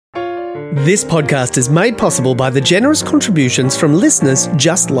This podcast is made possible by the generous contributions from listeners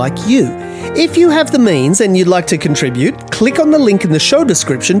just like you. If you have the means and you'd like to contribute, click on the link in the show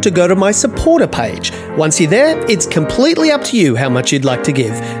description to go to my supporter page. Once you're there, it's completely up to you how much you'd like to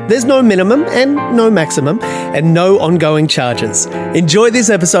give. There's no minimum and no maximum and no ongoing charges. Enjoy this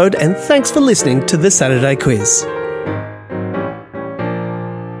episode and thanks for listening to the Saturday Quiz.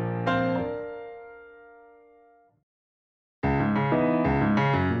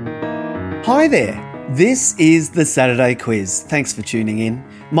 Hi there, this is the Saturday Quiz. Thanks for tuning in.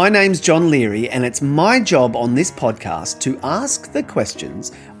 My name's John Leary and it's my job on this podcast to ask the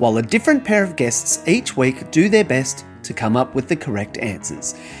questions while a different pair of guests each week do their best to come up with the correct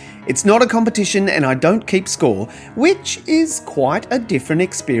answers. It's not a competition and I don't keep score, which is quite a different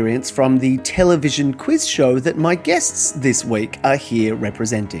experience from the television quiz show that my guests this week are here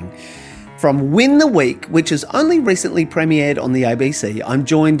representing. From Win the Week, which has only recently premiered on the ABC, I'm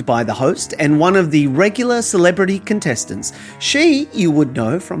joined by the host and one of the regular celebrity contestants. She, you would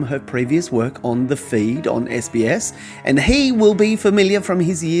know from her previous work on The Feed on SBS, and he will be familiar from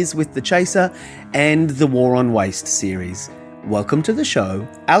his years with The Chaser and the War on Waste series. Welcome to the show,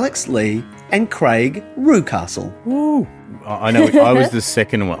 Alex Lee and Craig Reucassel. Woo! I know. I was the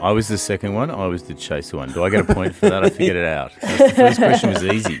second one. I was the Chaser one. Do I get a point for that? I figured it out. The first question was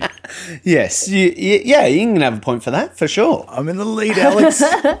easy. Yes. You can have a point for that, for sure. I'm in the lead, Alex.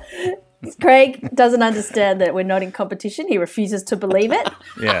 Craig doesn't understand that we're not in competition. He refuses to believe it.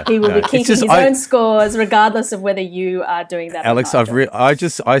 Yeah, he will be keeping his own scores regardless of whether you are doing that. Alex,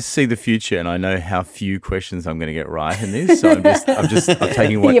 I see the future and I know how few questions I'm going to get right in this. So I'm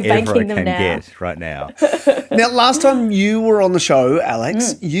taking whatever I can get right now. Now, last time you were on the show,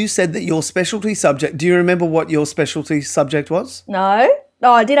 Alex, you said that your specialty subject. Do you remember what your specialty subject was? No.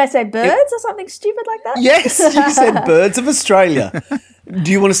 Oh, did I say birds or something stupid like that? Yes, you said birds of Australia.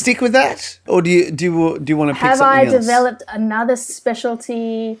 Do you want to stick with that, or do you want to pick Have something else? Have I developed another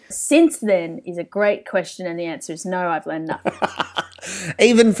specialty since then? Is a great question, and the answer is no. I've learned nothing.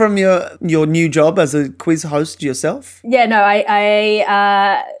 Even from your new job as a quiz host yourself? Yeah, no.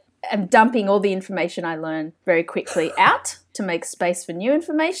 I am dumping all the information I learned very quickly out to make space for new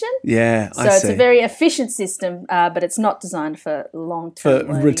information. Yeah, I see. So it's a very efficient system, but it's not designed for long-term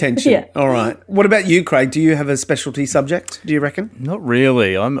learning. Retention. Yeah. All right. What about you, Craig? Do you have a specialty subject, do you reckon? Not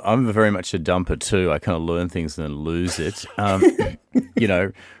really. I'm very much a dumper too. I kind of learn things and then lose it.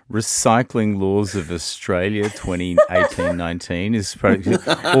 Recycling laws of Australia 2018-19 is probably,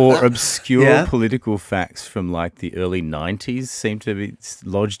 or obscure political facts from like the early 90s seem to be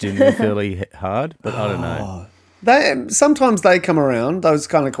lodged in there fairly hard, but I don't know. Sometimes they come around, those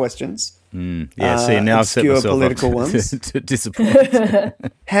kind of questions. See, now I've set myself political up ones. to disappoint.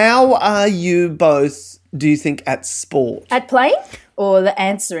 How are you both, do you think, at sport? At playing or the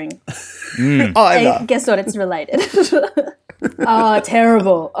answering? Either. Guess what? It's related. Oh,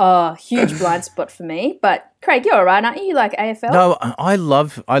 terrible. Oh, huge blind spot for me. But Craig, you're all right, aren't you? You like AFL? No, I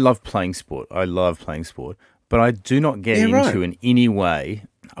love playing sport. I love playing sport. But I do not get into in any way.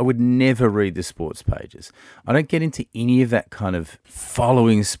 I would never read the sports pages. I don't get into any of that kind of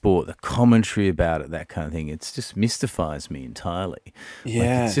following sport, the commentary about it, that kind of thing. It just mystifies me entirely.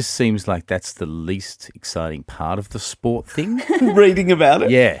 Yeah. It just seems like that's the least exciting part of the sport thing. Reading about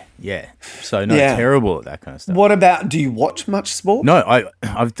it? Yeah. So, terrible at that kind of stuff. What about, do you watch much sport? No,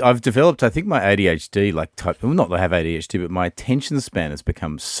 I've developed, I think my ADHD, not that I have ADHD, but my attention span has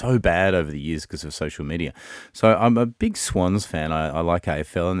become so bad over the years because of social media. So I'm a big Swans fan. I like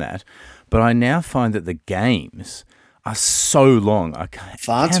AFL and that. But I now find that the games are so long. I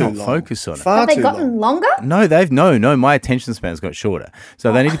cannot focus on it. Have they gotten longer? No, no. My attention span's got shorter.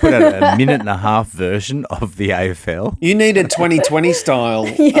 So they need to put out a minute and a half version of the AFL. You need a 2020 style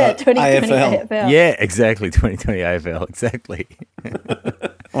 2020 AFL. Yeah, exactly. 2020 AFL, exactly.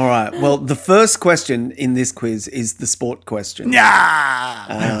 All right. Well, the first question in this quiz is the sport question.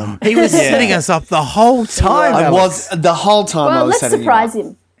 He was setting us up the whole time. I was the whole time. Well, I was let's setting surprise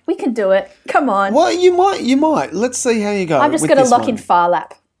him. We can do it. Come on. Well, you might. Let's see how you go. I'm just going to lock in Far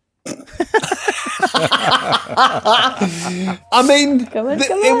Lap. I mean,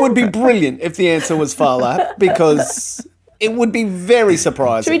 it would be brilliant if the answer was Far Lap because it would be very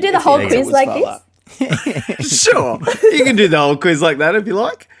surprising. Should we do the whole quiz like this? Sure. You can do the whole quiz like that if you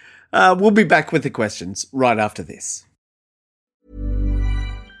like. We'll be back with the questions right after this.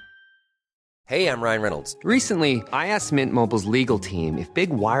 Hey, I'm Ryan Reynolds. Recently, I asked Mint Mobile's legal team if big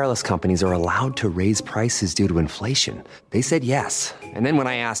wireless companies are allowed to raise prices due to inflation. They said yes. And then when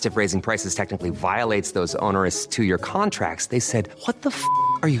I asked if raising prices technically violates those onerous 2-year contracts, they said, "What the f***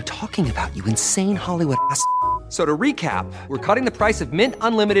 are you talking about, you insane Hollywood ass f- So to recap, we're cutting the price of Mint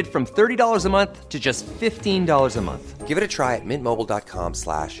Unlimited from $30 a month to just $15 a month. Give it a try at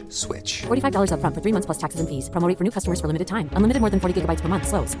mintmobile.com/switch. $45 up front for 3 months plus taxes and fees. Promo rate for new customers for limited time. Unlimited more than 40 gigabytes per month.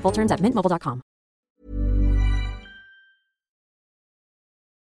 Slows full terms at mintmobile.com.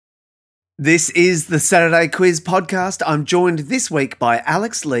 This is the Saturday Quiz Podcast. I'm joined this week by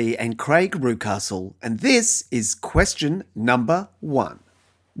Alex Lee and Craig Reucassel, and this is question number 1.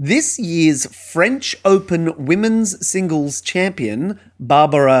 This year's French Open women's singles champion,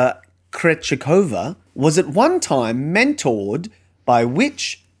 Barbara Krejcikova, was at one time mentored by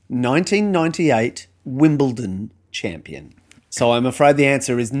which 1998 Wimbledon champion? So I'm afraid the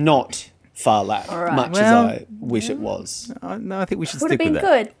answer is not Farlap, much as I wish it was. No, I think we should Would stick have with been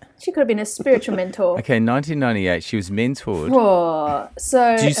that. good. She could have been a spiritual mentor. Okay, 1998, she was mentored. Oh,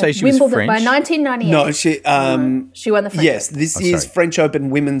 so Did you say she was Wimbledon French? by 1998. No, she won the French. yes, this year's sorry. French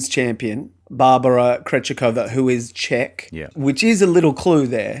Open women's champion, Barbara Krejcikova, who is Czech, Yeah. which is a little clue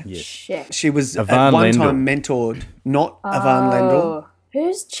there. Czech. She was at Ivan one Lendl. time mentored, not Ivan Lendl. Oh,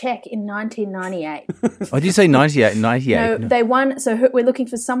 who's Czech in 1998? Oh, did you say 98? 98? No, they won. So we're looking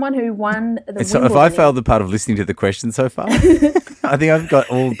for someone who won the So Wimbledon. if I failed the part of listening to the question so far, I think I've got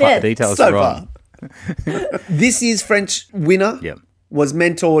all the details so wrong. This year's French winner Yep. was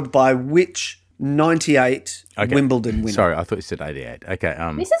mentored by which 98 Okay. Wimbledon winner? Sorry, I thought you said 88. Okay.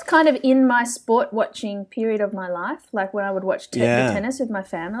 This is kind of in my sport watching period of my life, like when I would watch Yeah. the tennis with my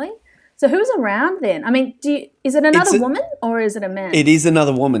family. So who was around then? I mean, is it another woman or is it a man? It is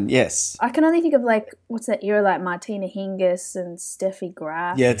another woman, yes. I can only think of what's that era, like Martina Hingis and Steffi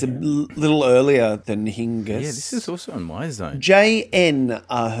Graf. Yeah, it's a little earlier than Hingis. Yeah, this is also in my zone. JN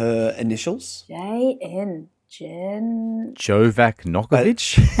are her initials. Jen. Jovac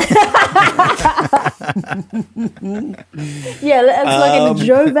Nokovic. Yeah, it's like a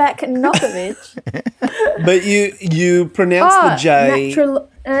Jovac Nokovic. But you pronounce the J.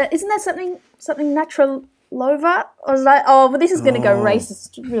 Isn't that something Naturalova? I was like, well, this is going to go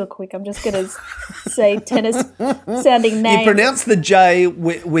racist real quick. I'm just going to say tennis sounding names. You pronounce the J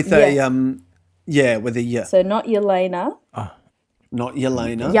with a with a Y. So not Yelena. Not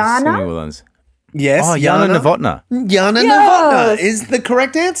Yelena. Yana. Yes, Oh, Yana Novotna. Yana Yes. Novotna is the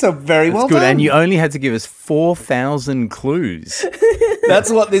correct answer. Very well Good. done. And you only had to give us 4,000 clues. That's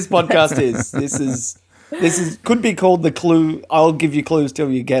what this podcast is. This is could be called the clue. I'll give you clues till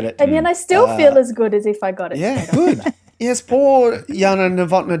you get it. And yet I still feel as good as if I got it. Yeah, good. Yes, poor Yana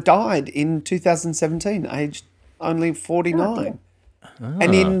Novotna died in 2017, aged only 49.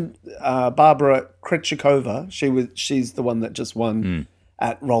 And in Barbara Krejcikova, she's the one that just won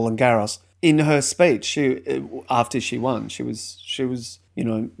at Roland Garros. In her speech, after she won, she was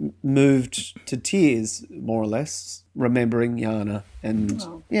moved to tears, more or less, remembering Yana and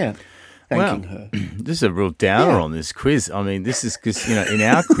thanking her. This is a real downer on this quiz. I mean, this is because, in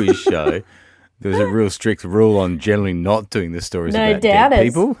our quiz show, there was a real strict rule on generally not doing the stories No about dead doubters.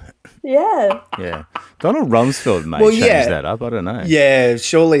 people. Yeah. Yeah. Donald Rumsfeld may change that up. I don't know. Yeah,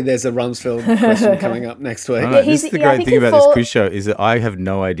 surely there's a Rumsfeld question coming up next week. I don't know. Yeah, This is the I great think thing he about this fall- quiz show is that I have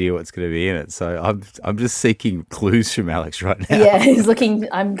no idea what's going to be in it. So I'm just seeking clues from Alex right now. Yeah, he's looking.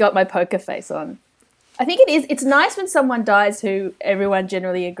 I've got my poker face on. I think it is. It's nice when someone dies who everyone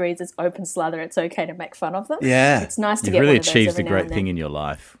generally agrees is open slather. It's okay to make fun of them. Yeah. It's nice to You've get really one of those achieved every the now great and then. thing in your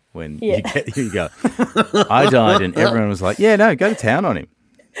life when Yeah. you go, I died and everyone was like, yeah, no, go to town on him.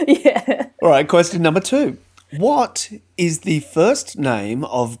 Yeah. All right, question number 2. What is the first name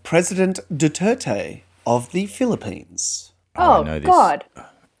of President Duterte of the Philippines? I Oh know this. God.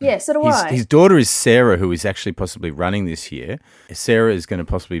 Yeah. So do I. His daughter is Sarah, who is actually possibly running this year. Sarah is going to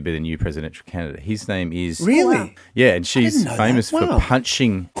possibly be the new presidential candidate. His name is Really? Yeah, and she's didn't know famous that. for Wow.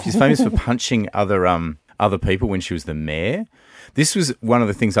 punching. She's famous for punching other people when she was the mayor. This was one of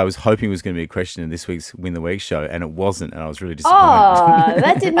the things I was hoping was going to be a question in this week's Win the Week show, and it wasn't, and I was really disappointed. Oh,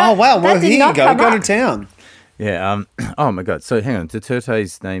 that did not. Oh, wow. that Well, did here you not go. come Go to up. town. Yeah. Oh my God. So hang on.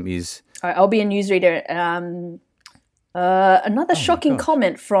 Duterte's name is. All right, I'll be a newsreader. Another shocking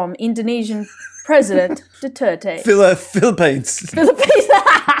comment from Indonesian President Duterte. Philippines. Philippines.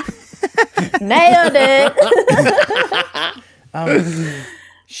 Nailed it.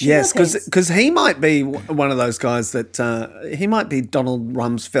 Yes, Philippines. because he might be one of those guys that he might be Donald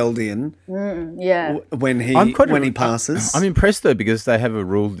Rumsfeldian Yeah. when he I'm quite- when he passes. I'm impressed though because they have a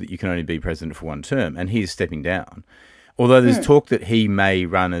rule that you can only be president for one term, and he is stepping down. Although there's talk that he may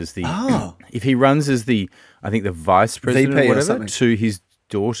run as the if he runs as the I think the vice president VP or or whatever something.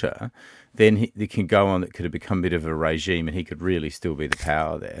 daughter, then he can go on. That could have become a bit of a regime, and he could really still be the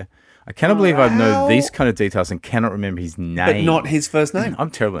power there. I cannot believe I know these kind of details and cannot remember his name. But not his first name.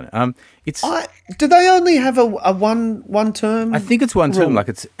 I'm terrible at it. Do they only have a one term? I think it's one term. rule? Like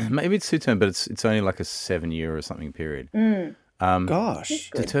maybe it's 2 term, but it's only like a 7-year or something period.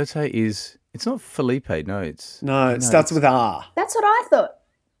 Gosh. Duterte is. It's not Felipe. No, it starts with R. That's what I thought.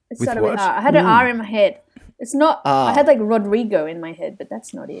 It With started what? with R. I had an R in my head. It's not. I had like Rodrigo in my head, but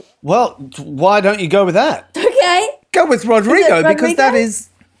that's not it. Well, why don't you go with that? Okay. Go with Rodrigo, Rodrigo? because that is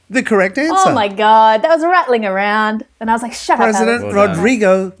the correct answer. Oh my God, that was rattling around, and I was like, "Shut President up."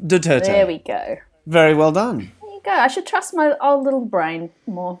 Rodrigo Duterte. There we go. Very well done. There you go. I should trust my old little brain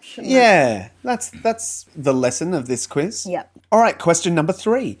more. Shouldn't I? Yeah, that's the lesson of this quiz. Yep. All right, question number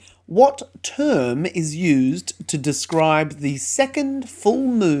 3. What term is used to describe the second full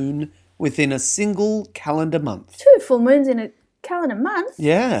moon within a single calendar month? 2 full moons in a calendar month.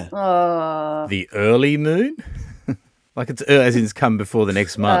 Yeah. The early moon. Like it's as in it's come before the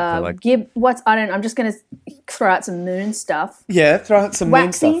next month. I'm just going to throw out some moon stuff. Yeah, throw out some moon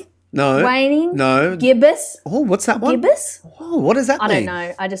Waxing? stuff. No. Waning. No. Gibbous. Oh, what's that one? Gibbous. Oh, what does that I mean? don't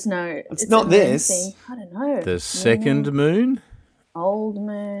know. I just know it's not a moon this. thing. I don't know. The second moon. Old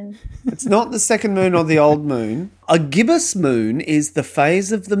moon. It's not the second moon or the old moon. A gibbous moon is the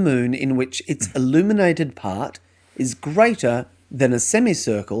phase of the moon in which its illuminated part is greater than a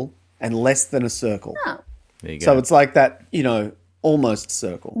semicircle and less than a circle. Oh. There you go. So it's like that, almost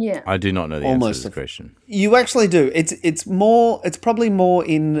circle. Yeah. I do not know the Almost answer to this question. You actually do. It's probably more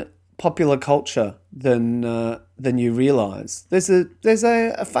in popular culture than you realise. There's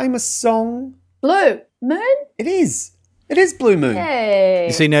a famous song. Blue moon. It is Blue Moon. Hey.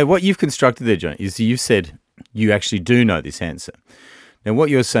 You see, now what you've constructed there, John, is you've said you actually do know this answer. Now, what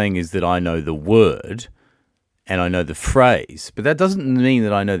you're saying is that I know the word and I know the phrase, but that doesn't mean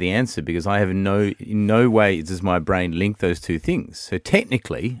that I know the answer because I have in no way does my brain link those two things. So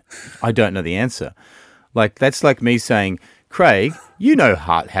technically, I don't know the answer. Like that's like me saying, Craig, you know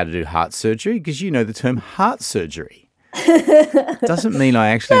how to do heart surgery because you know the term heart surgery. Doesn't mean I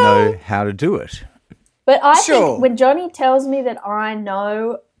actually know how to do it. But I Sure. think when Johnny tells me that I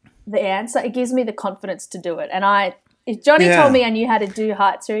know the answer, it gives me the confidence to do it. And if Johnny Yeah. told me I knew how to do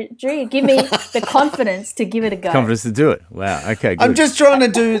heart surgery, it'd give me the confidence to give it a go. Confidence to do it. Wow. Okay, good. I'm just trying to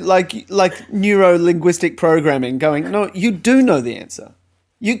do like neuro-linguistic programming going, no, you do know the answer.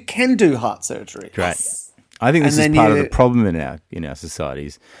 You can do heart surgery. Great. I think this And is then part of you- the problem in our society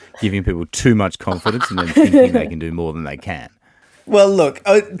is giving people too much confidence and then thinking they can do more than they can. Well, look,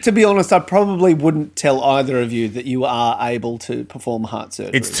 to be honest, I probably wouldn't tell either of you that you are able to perform heart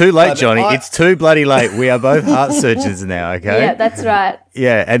surgery. It's too late, But Johnny. It's too bloody late. We are both heart surgeons now, okay? Yeah, that's right.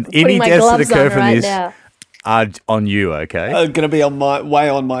 Yeah, and any Putting my deaths that gloves occur on from right this now. are on you, okay? going to be on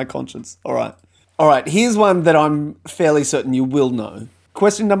my conscience. All right. Here's one that I'm fairly certain you will know.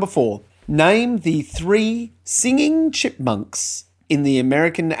 Question number 4. Name the 3 singing chipmunks in the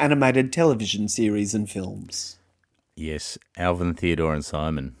American animated television series and films. Yes, Alvin, Theodore, and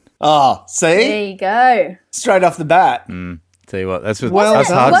Simon. Ah, see? There you go. Straight off the bat. Tell you what, that's what Well, us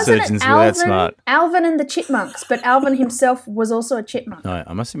heart Wasn't it surgeons were that smart. Alvin and the Chipmunks, but Alvin himself was also a chipmunk. No,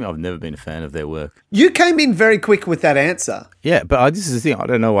 I must admit I've never been a fan of their work. You came in very quick with that answer. Yeah, but this is the thing. I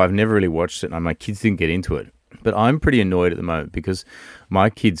don't know. I've never really watched it, and my kids didn't get into it. But I'm pretty annoyed at the moment because my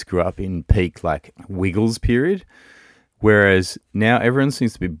kids grew up in peak like Wiggles period, whereas now everyone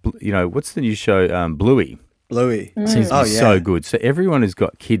seems to be, what's the new show? Bluey. Bluey. Seems to be so good. So everyone who's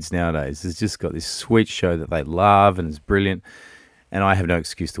got kids nowadays has just got this sweet show that they love and it's brilliant. And I have no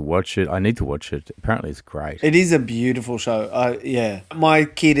excuse to watch it. I need to watch it. Apparently, it's great. It is a beautiful show. Yeah. My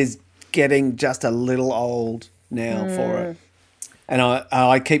kid is getting just a little old now for it. And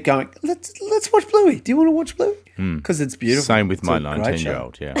I keep going, let's watch Bluey. Do you want to watch Bluey? Because it's beautiful. Same with It's my a great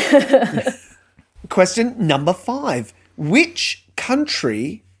show. 19-year-old. Yeah. Question number 5. Which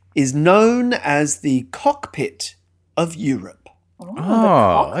country is known as the cockpit of Europe?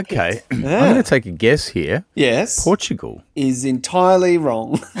 Oh, okay. I'm going to take a guess here. Yes. Portugal. Is entirely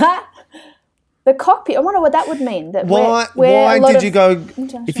wrong. The cockpit. I wonder what that would mean. That Why where a lot did of you go?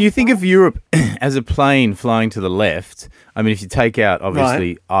 If you think of Europe as a plane flying to the left, I mean, if you take out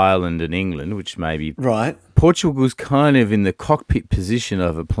obviously Ireland and England, which maybe Right. Portugal's kind of in the cockpit position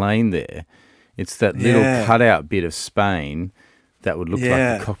of a plane there. It's that little cutout bit of Spain that would look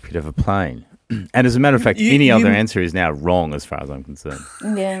like the cockpit of a plane. And as a matter of fact, any other answer is now wrong as far as I'm concerned.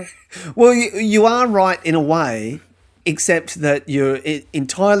 Yeah. Well, you are right in a way, except that you're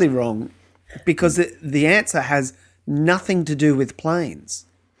entirely wrong because the answer has nothing to do with planes.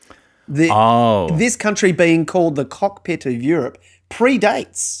 This country being called the cockpit of Europe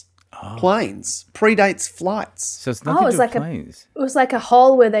predates planes, predates flights. So it's nothing it's to like do with planes. It was like a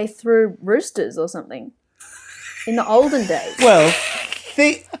hole where they threw roosters or something in the olden days. Well,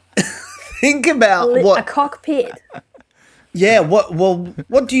 think about A what. cockpit. Yeah.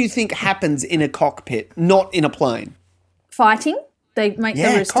 What do you think happens in a cockpit, not in a plane? Fighting. They make the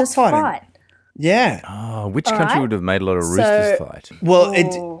roosters cockfighting. fight. Yeah. Oh, which country would have made a lot of roosters fight? Well,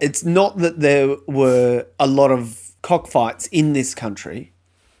 it's not that there were a lot of cockfights in this country.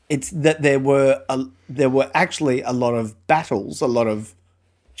 It's that there were actually a lot of battles, a lot of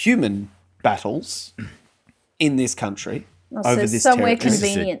human battles in this country over this somewhere territory.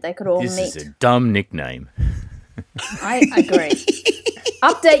 convenient they could all This meet. is a dumb nickname. I agree.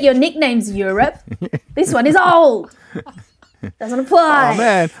 Update your nicknames, Europe. This one is old. Doesn't apply. Oh,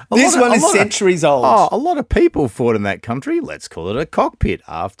 man. This one is centuries old. Oh, a lot of people fought in that country. Let's call it a cockpit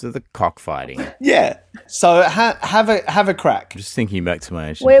after the cockfighting. Yeah. So have a crack. Just thinking back to my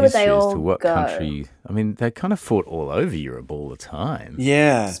ancient Where would history they as all to what go? country. I mean, they kind of fought all over Europe all the time.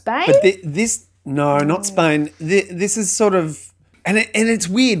 Yeah. Spain? But not Spain. This is sort of, and it's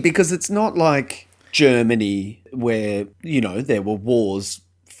weird because it's not like Germany where, there were wars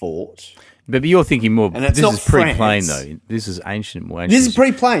fought. But you're thinking more. And it's this not is pre-plane France. though. This is ancient. More This is ancient.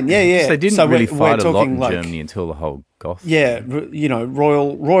 pre-plane. Yeah. So they didn't So really we're fight a lot talking in like, Germany until the whole Goth. Yeah,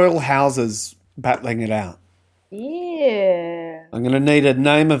 royal houses battling it out. Yeah. I'm going to need a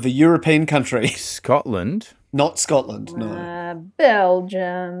name of a European country. Scotland. Not Scotland, no.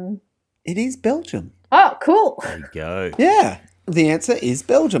 Belgium. It is Belgium. Oh, cool. There you go. Yeah, the answer is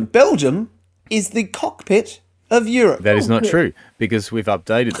Belgium. Belgium is the cockpit of Europe. That is not true because we've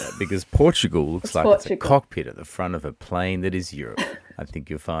updated that because Portugal looks like it's a Portugal. cockpit at the front of a plane that is Europe. I think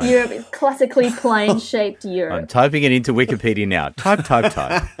you're fine. Europe is classically plane-shaped Europe. I'm typing it into Wikipedia now.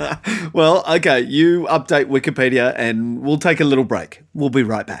 Type. Well, okay, you update Wikipedia and we'll take a little break. We'll be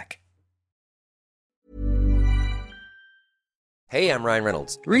right back. Hey, I'm Ryan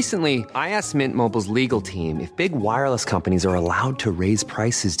Reynolds. Recently, I asked Mint Mobile's legal team if big wireless companies are allowed to raise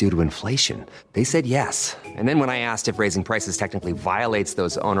prices due to inflation. They said yes. And then when I asked if raising prices technically violates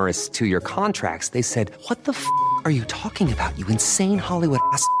those onerous 2-year contracts, they said, "What the f*** are you talking about, you insane Hollywood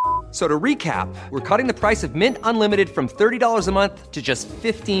ass?" So to recap, we're cutting the price of Mint Unlimited from $30 a month to just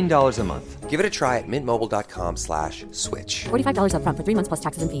 $15 a month. Give it a try at mintmobile.com/switch. $45 up front for 3 months plus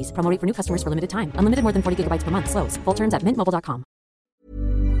taxes and fees. Promo rate for new customers for limited time. Unlimited more than 40 gigabytes per month. Slows full terms at mintmobile.com.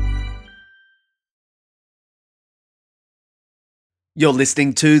 You're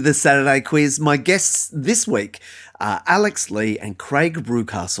listening to the Saturday Quiz. My guests this week are Alex Lee and Craig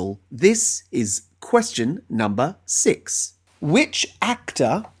Reucassel. This is question number 6. Which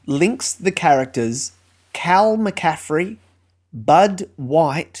actor links the characters Cal McCaffrey, Bud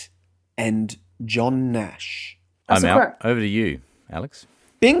White, and John Nash? I'm Russell out. Crowe. Over to you, Alex.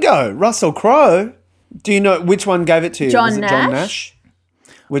 Bingo! Russell Crowe. Do you know which one gave it to you? John Was it John Nash? Nash?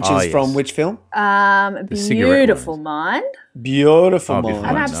 Which Oh, is yes. from which film? cigarette Beautiful one. Mind. Beautiful Oh, Mind. Beautiful An Mind.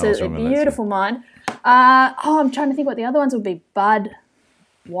 No, I was absolutely wrong on that, beautiful mind. I'm trying to think what the other ones would be. Bud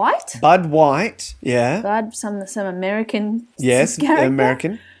White? Bud White, yeah. Bud, some American Yes, character?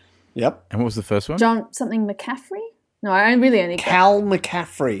 American. Yep. And what was the first one? John something McCaffrey? No, I really only got Cal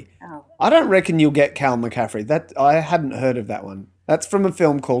McCaffrey. Oh. I don't reckon you'll get Cal McCaffrey. That I hadn't heard of that one. That's from a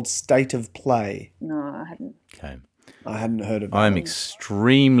film called State of Play. No, I hadn't. Okay. I hadn't heard of that. I'm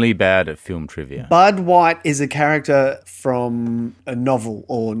extremely bad at film trivia. Bud White is a character from a novel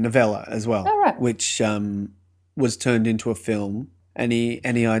or novella as well, Oh, right. which was turned into a film. Any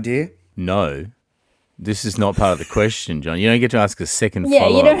idea? No. This is not part of the question, John. You don't get to ask a second Yeah,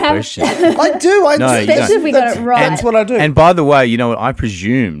 you follow-up don't have- question. I do. I No, do. you don't. Especially if we got it right. That's what I do. And by the way, you know what? I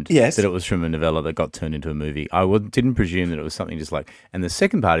presumed Yes. that it was from a novella that got turned into a movie. Didn't presume that it was something just like... And the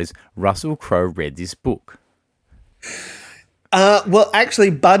second part is Russell Crowe read this book. Well,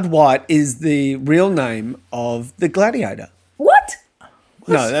 actually, Bud White is the real name of the gladiator. What?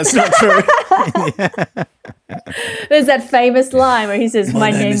 No, that's not true. There's that famous line where he says,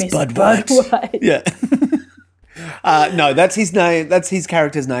 "My name is Bud Bud White." White." Yeah. No, that's his name. That's his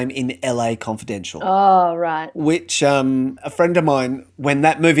character's name in LA Confidential. Oh, right. Which a friend of mine, when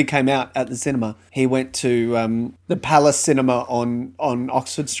that movie came out at the cinema, he went to the Palace Cinema on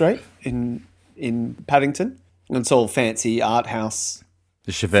Oxford Street in Paddington and saw fancy art house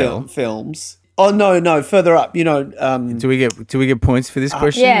The Chevelle. films. Oh no, further up. You know, Do we get points for this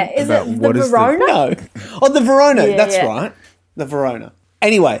question? Yeah, is About it the what is Verona? no, oh the Verona. Yeah, that's yeah. right, the Verona.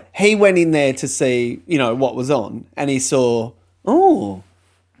 Anyway, he went in there to see what was on, and he saw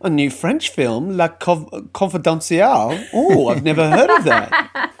a new French film, La Confidentiale. Oh, I've never heard of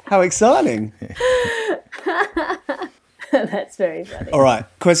that. How exciting! That's very funny. All right,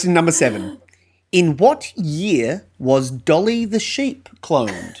 question number 7. In what year was Dolly the sheep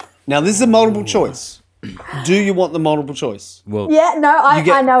cloned? Now, this is a multiple choice. Do you want the multiple choice? Well, Yeah, no, I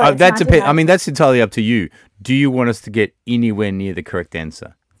know it. that depends. I mean, that's entirely up to you. Do you want us to get anywhere near the correct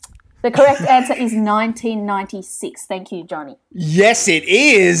answer? The correct answer is 1996. Thank you, Johnny. Yes, it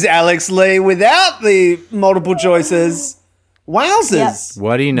is, Alex Lee, without the multiple choices. Wowzers.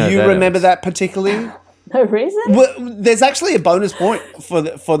 Why do you know You that, remember Alex? that particularly? No reason? Well, there's actually a bonus point for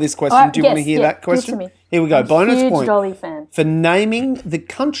this question. All right, Do you want to yes, hear yeah, that question? give it to me. Here we go. I'm a Bonus huge point Dolly fan. for naming the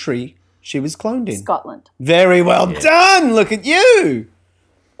country she was cloned in. Scotland. Very well done. Look at you.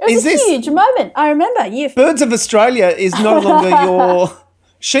 It was a huge moment. I remember. Birds of Australia is no longer your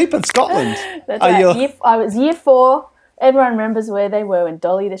sheep of Scotland. That's right. I was year 4. Everyone remembers where they were when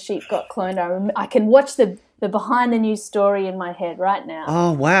Dolly the sheep got cloned. I can watch the behind the news story in my head right now.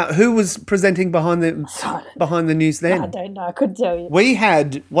 Oh wow! Who was presenting behind the news then? I don't know. I couldn't tell you. We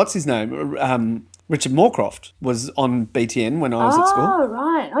had what's his name? Richard Moorcroft was on BTN when I was at school. Oh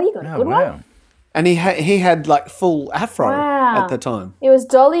right. Oh, you got a good one. And he had like full afro at the time. It was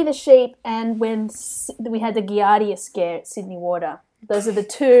Dolly the sheep, and when we had the Giardia scare at Sydney Water. Those are the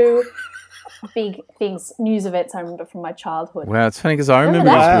two big news events I remember from my childhood. Wow, it's funny because I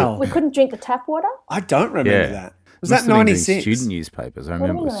remember that? Wow. We couldn't drink the tap water. I don't remember that. Was Must that have been doing 96? Student newspapers. I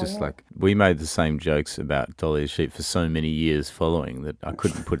remember it was just like we made the same jokes about Dolly the sheep for so many years following that I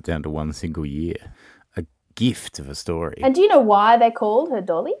couldn't put it down to one single year. A gift of a story. And do you know why they called her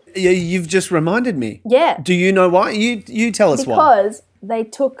Dolly? Yeah, you've just reminded me. Yeah. Do you know why? You tell us why. Because they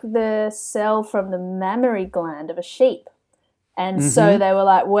took the cell from the mammary gland of a sheep. And so they were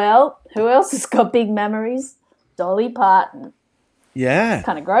like, well, who else has got big mammaries? Dolly Parton. Yeah.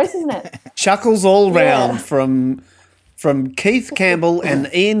 Kind of gross, isn't it? Chuckles all round from Keith Campbell and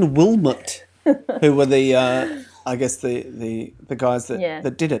Ian Wilmot, who were the I guess the guys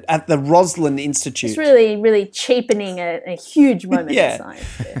that did it at the Roslin Institute. It's really, really cheapening a huge moment in science.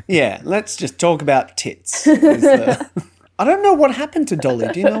 Yeah, let's just talk about tits. I don't know what happened to Dolly.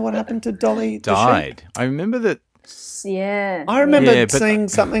 Do you know what happened to Dolly? Died. I remember that. Yeah. I remember seeing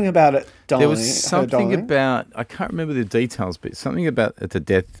something about it dying. There was something about, I can't remember the details, but something about the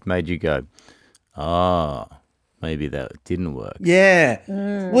death made you go, maybe that didn't work.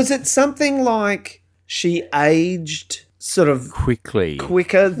 Yeah. Was it something like she aged sort of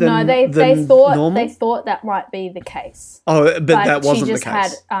quicker than they normal? They thought that might be the case. Oh, but that wasn't the case. She just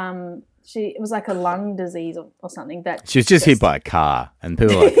had it was like a lung disease or something that she was just hit by a car, and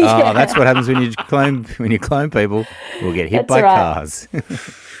people were like, that's what happens when you clone people. We'll get hit by cars.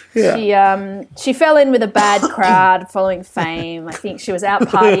 Yeah. She fell in with a bad crowd following fame. I think she was out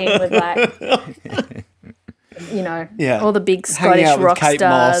partying with all the big Scottish rock Kate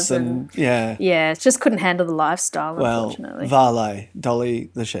stars Moss and just couldn't handle the lifestyle. Unfortunately, Varley, Dolly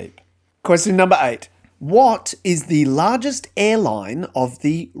the sheep. Question number 8. What is the largest airline of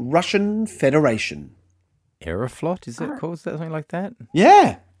the Russian Federation? Aeroflot, is that called? Is that something like that?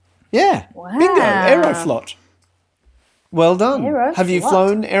 Yeah. Wow. Bingo, Aeroflot. Well done. Aeroflot. Have you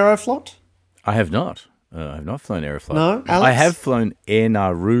flown Aeroflot? I have not. I have not flown Aeroflot. No, Alex? I have flown Air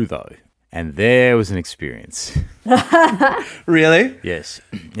Nauru, though, and there was an experience. Really? Yes.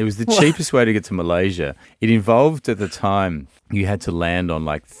 It was the cheapest way to get to Malaysia. It involved, at the time, you had to land on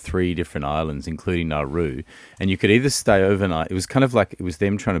like 3 different islands, including Nauru, and you could either stay overnight. It was kind of like it was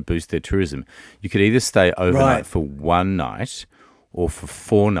them trying to boost their tourism. You could either stay overnight for 1 night or for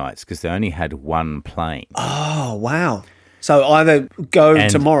 4 nights because they only had 1 plane. Oh, wow. So either go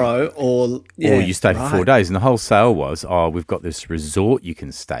tomorrow or you stay for 4 days. And the whole sale was, we've got this resort you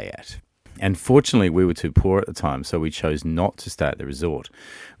can stay at. And fortunately, we were too poor at the time, so we chose not to stay at the resort,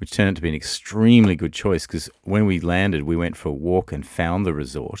 which turned out to be an extremely good choice because when we landed, we went for a walk and found the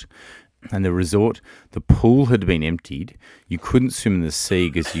resort. And the resort, the pool had been emptied. You couldn't swim in the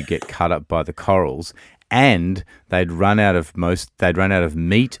sea because you get cut up by the corals. And they'd run out of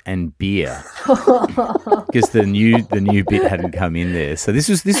meat and beer because the new bit hadn't come in there. So this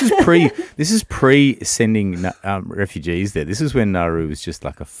is pre sending refugees there. This is when Nauru was just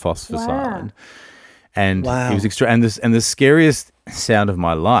like a phosphorus island, and it was extra. And the scariest sound of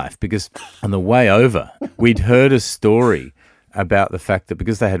my life because on the way over we'd heard a story about the fact that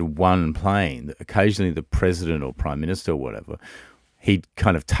because they had 1 plane, that occasionally the president or prime minister or whatever, he'd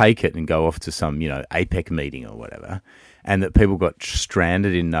kind of take it and go off to some, APEC meeting or whatever, and that people got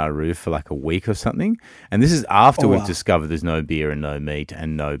stranded in Nauru for like a week or something. And this is after we've discovered there's no beer and no meat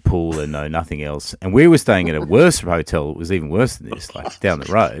and no pool and no nothing else. And we were staying at a worse hotel. It was even worse than this, like down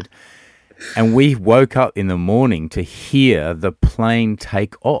the road. And we woke up in the morning to hear the plane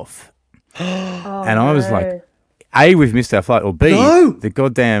take off. And I was like, A, we've missed our flight, or B, No. the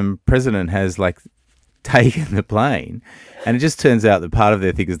goddamn president has like taken the plane, and it just turns out that part of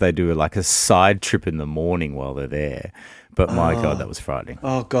their thing is they do like a side trip in the morning while they're there. But my God, that was frightening.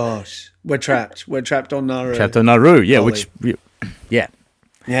 Oh, gosh. We're trapped. We're trapped on Nauru. Trapped on Nauru, yeah, Golly. which, yeah.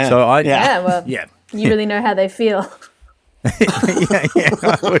 Yeah. So I, Yeah, well, yeah. you really know how they feel. yeah,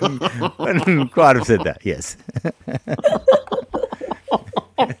 I wouldn't quite have said that, yes.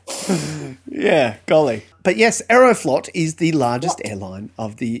 Yeah, golly. But yes, Aeroflot is the largest airline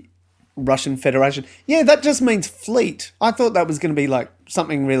of the Russian Federation. Yeah, that just means fleet. I thought that was going to be like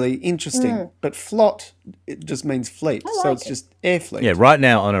something really interesting, but flot, it just means fleet. So it's just air fleet. Yeah, right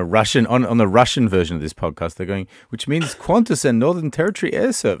now on a Russian on the Russian version of this podcast, they're going, which means Qantas and Northern Territory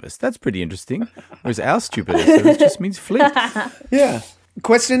Air Service. That's pretty interesting. Whereas our stupid air service just means fleet. Yeah.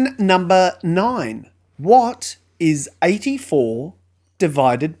 Question number 9. What is 84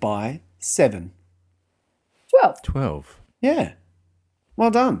 divided by 7? 12. 12. Yeah.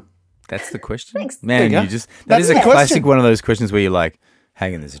 Well done. That's the question? Thanks. Man, There you you go. just that That's is a the classic question. one of those questions where you're like,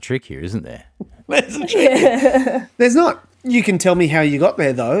 hang on, there's a trick here, isn't there? There's not. You can tell me how you got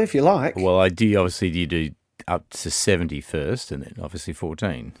there, though, if you like. Well, you do up to 70 first and then obviously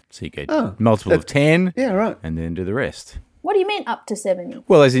 14. So you go multiple of 10 Yeah, right. and then do the rest. What do you mean up to 70?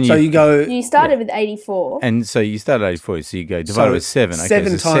 Well, as in So you go... You started with 84. and so you start at 84, so you go divided So by 7. Okay,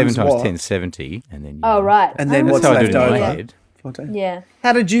 7 so 7 times times what? 10, 70. And then you Oh, right. And then Oh, what's That's how I left do it in my over? head. 14. Yeah.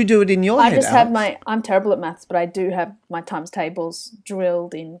 How did you do it in your I head, just have Alex? I'm terrible at maths, but I do have my times tables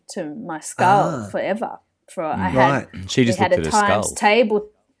drilled into my skull forever. Right. She just we had looked a at her times skull. table.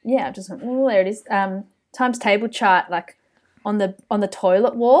 Yeah, I just went, oh, there it is. Times table chart like on the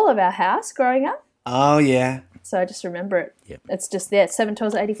toilet wall of our house growing up. Oh, yeah. So I just remember it. Yep. It's just there. 7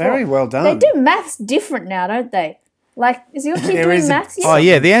 12 84. Very well done. They do maths different now, don't they? Like, is your kid There doing is a- maths yet? Oh,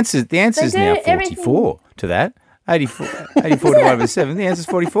 yeah, the answer is do now everything- 44 to that. 84 divided by 7, the answer is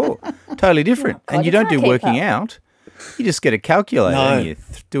 44. Totally different. God, And you you don't can't do keep working up. out. You just get a calculator No. and you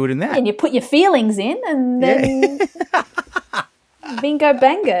do it in that. And you put your feelings in, and then bingo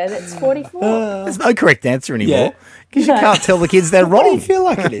bango, that's 44. There's no correct answer Yeah. anymore because you No. can't tell the kids they're What do you wrong. feel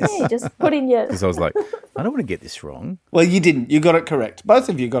like it is? You just put in your. Because I was like, I don't want to get this wrong. Well, you didn't. You got it correct. Both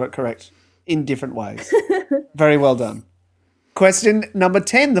of you got it correct in different ways. Very well done. Question number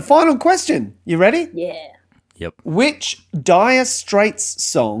 10, the final question. You ready? Yeah. Yep. Which Dire Straits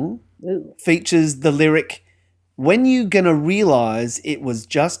song Ooh. features the lyric, "When you gonna realize it was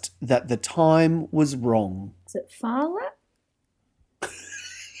just that the time was wrong"? Is it Farla?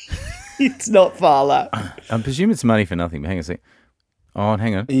 It's not Farla. I presume it's money for nothing, but hang on a sec. Oh,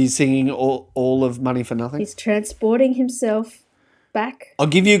 hang on. Are you singing all of Money for Nothing? He's transporting himself back. I'll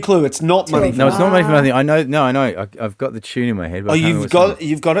give you a clue. It's not Money for No, it's Nothing. not money for nothing. I know. No, I know. I've got the tune in my head. But Oh, I can't remember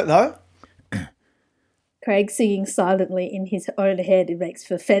you've got it though? Craig singing silently in his own head. It makes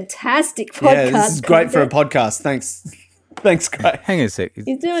for fantastic podcast. Yeah, this is great for a content. podcast. Thanks. Thanks, Craig. Hang on a sec.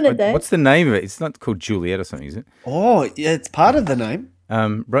 He's doing it though. What's the name of it? It's not called Juliet or something, is it? Oh, yeah, it's part of the name.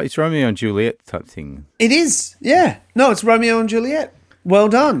 Right, it's Romeo and Juliet type thing. It is, yeah. No, it's Romeo and Juliet. Well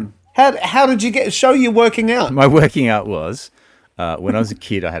done. How did you show you working out? My working out was when I was a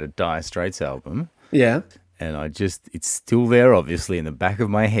kid, I had a Dire Straits album, Yeah. and it's still there, obviously, in the back of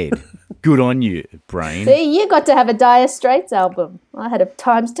my head. Good on you, brain. See, you got to have a Dire Straits album. I had a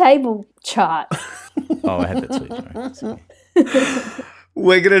times table chart. Oh, I had that too. Sorry.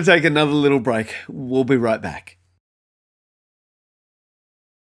 We're going to take another little break. We'll be right back.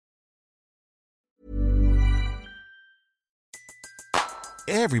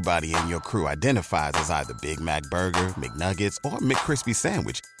 Everybody in your crew identifies as either Big Mac Burger, McNuggets, or McCrispy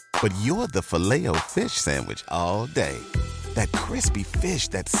Sandwich. But you're the Filet-O-Fish Sandwich all day. That crispy fish,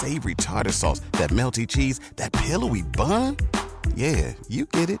 that savory tartar sauce, that melty cheese, that pillowy bun. Yeah, you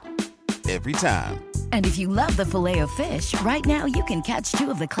get it. Every time. And if you love the Filet-O-Fish, right now you can catch 2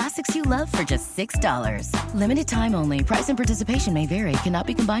 of the classics you love for just $6. Limited time only. Price and participation may vary. Cannot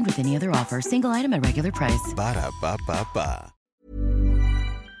be combined with any other offer. Single item at regular price. Ba-da-ba-ba-ba.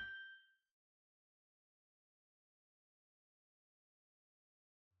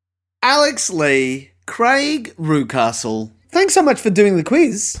 Alex Lee, Craig Reucassel. Thanks so much for doing the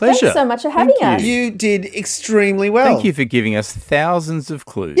quiz. Pleasure. Thanks so much for having Thank us. You did extremely well. Thank you for giving us thousands of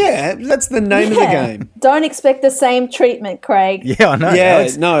clues. Yeah, that's the name of the Yeah. game. Don't expect the same treatment, Craig. Yeah, I know. Yeah,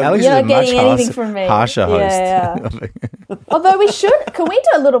 Alex, no. Alex You're is a not getting much anything harsher, from me. harsher host. Yeah. Although can we do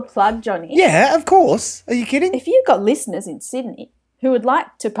a little plug, Johnny? Yeah, of course. Are you kidding? If you've got listeners in Sydney who would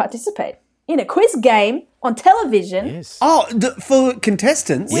like to participate in a quiz game on television, Yes. Oh, for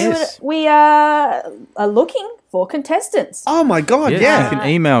contestants? Yes. we are looking for contestants. Oh, my God, Yes, yeah. you can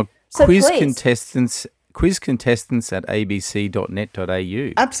email So please. quizcontestants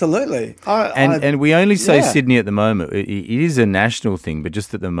quizcontestants@abc.net.au. Absolutely. And we only say yeah. Sydney at the moment. It is a national thing, but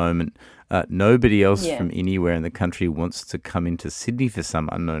just at the moment, nobody else Yeah. from anywhere in the country wants to come into Sydney for some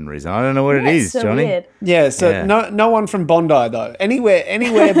unknown reason. I don't know what it is, so Johnny. weird. Yeah, so Yeah. no one from Bondi, though. Anywhere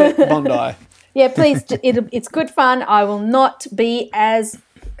but Bondi. Yeah, please. It's good fun. I will not be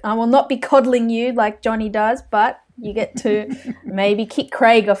coddling you like Johnny does, but you get to maybe kick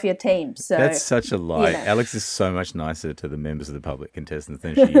Craig off your team. So That's such a lie. you know. Alex is so much nicer to the members of the public contestants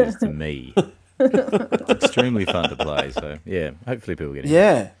than she is to me. Extremely fun to play. So, yeah, hopefully people get it.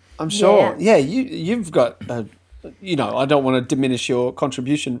 Yeah, I'm sure. Yeah. Yeah, you've got, I don't want to diminish your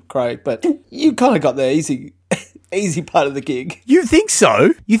contribution, Craig, but you kind of got the easy part of the gig. You think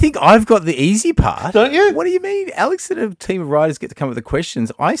so? You think I've got the easy part? Don't you? What do you mean? Alex and a team of writers get to come up with the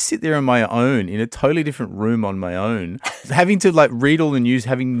questions. I sit there on my own in a totally different room on my own, having to read all the news,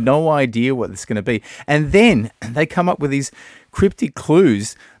 having no idea what it's going to be. And then they come up with these cryptic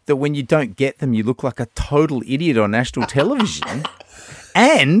clues that when you don't get them, you look like a total idiot on national television.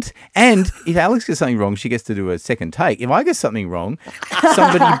 And if Alex gets something wrong, she gets to do a second take. If I get something wrong,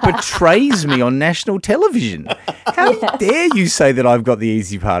 somebody betrays me on national television. How dare you say that I've got the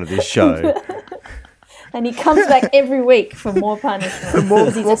easy part of this show? And he comes back every week for more punishment. For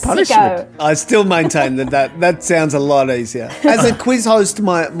more he's a punishment. sicko. I still maintain that sounds a lot easier. As a quiz host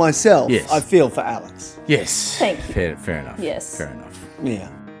myself, Yes. I feel for Alex. Yes. Thank you. Fair enough. Yes. Fair enough. Yeah.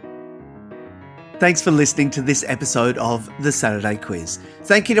 Thanks for listening to this episode of The Saturday Quiz.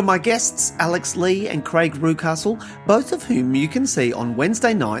 Thank you to my guests, Alex Lee and Craig Reucassel, both of whom you can see on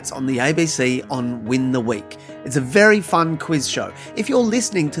Wednesday nights on the ABC on Win the Week. It's a very fun quiz show. If you're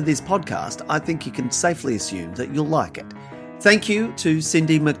listening to this podcast, I think you can safely assume that you'll like it. Thank you to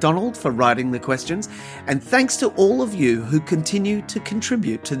Cindy McDonald for writing the questions, and thanks to all of you who continue to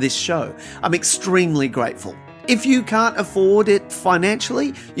contribute to this show. I'm extremely grateful. If you can't afford it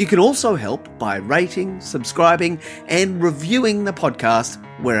financially, you can also help by rating, subscribing, and reviewing the podcast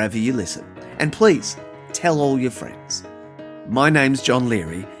wherever you listen. And please, tell all your friends. My name's John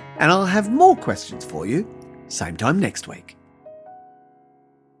Leary, and I'll have more questions for you same time next week.